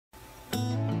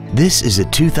This is a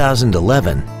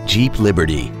 2011 Jeep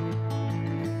Liberty.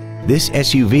 This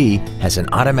SUV has an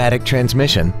automatic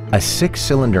transmission, a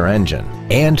 6-cylinder engine,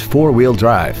 and 4-wheel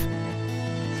drive.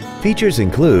 Features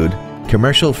include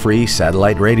commercial-free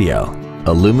satellite radio,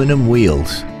 aluminum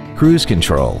wheels, cruise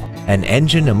control, an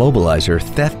engine immobilizer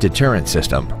theft deterrent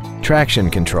system, traction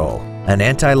control, an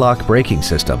anti-lock braking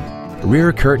system,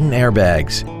 rear curtain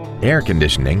airbags, air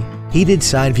conditioning, heated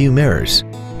side view mirrors,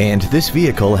 and this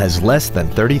vehicle has less than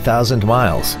 30,000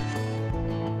 miles.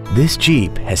 This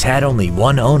Jeep has had only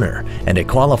one owner and it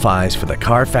qualifies for the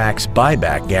Carfax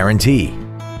buyback guarantee.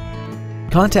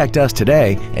 Contact us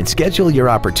today and schedule your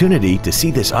opportunity to see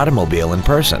this automobile in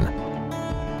person.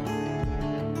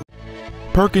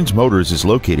 Perkins Motors is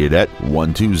located at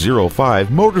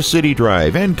 1205 Motor City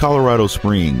Drive in Colorado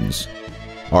Springs.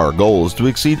 Our goal is to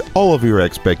exceed all of your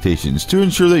expectations to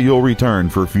ensure that you'll return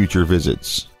for future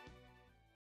visits.